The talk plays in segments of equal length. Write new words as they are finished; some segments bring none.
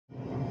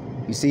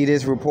You see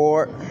this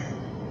report?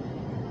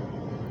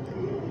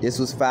 This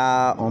was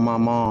filed on my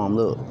mom,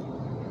 look,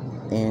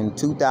 in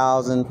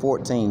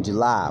 2014,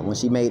 July, when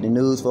she made the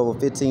news for over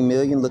 15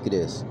 million. Look at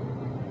this.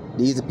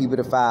 These are people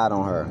that filed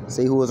on her.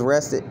 See who was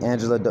arrested?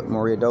 Angela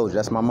Maria Dozier.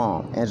 That's my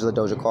mom, Angela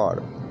Dozier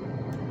Carter.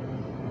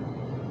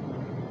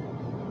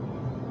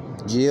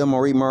 Jill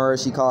Marie Murray,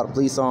 she called the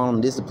police on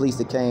him. This is the police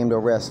that came to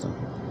arrest him.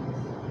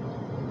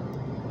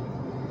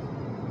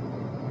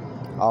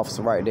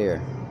 Officer right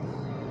there.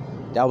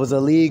 That was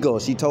illegal.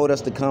 She told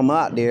us to come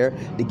out there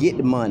to get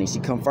the money. She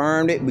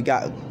confirmed it.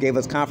 Gave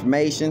us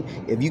confirmation.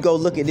 If you go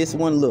look at this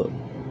one, look.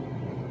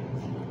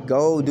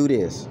 Go do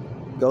this.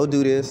 Go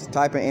do this.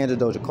 Type in Angela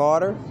Dozier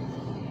Carter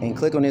and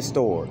click on this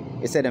store.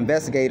 It said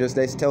investigators,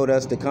 they told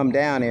us to come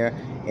down there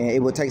and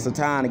it would take some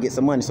time to get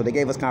some money. So they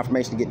gave us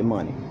confirmation to get the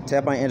money.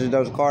 Tap on Angela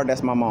Dozier Carter.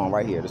 That's my mom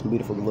right here. This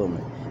beautiful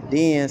woman.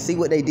 Then see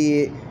what they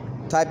did.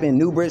 Type in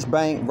Newbridge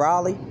Bank,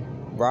 Raleigh,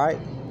 right?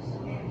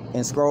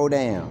 And scroll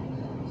down.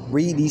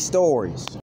 Read these stories.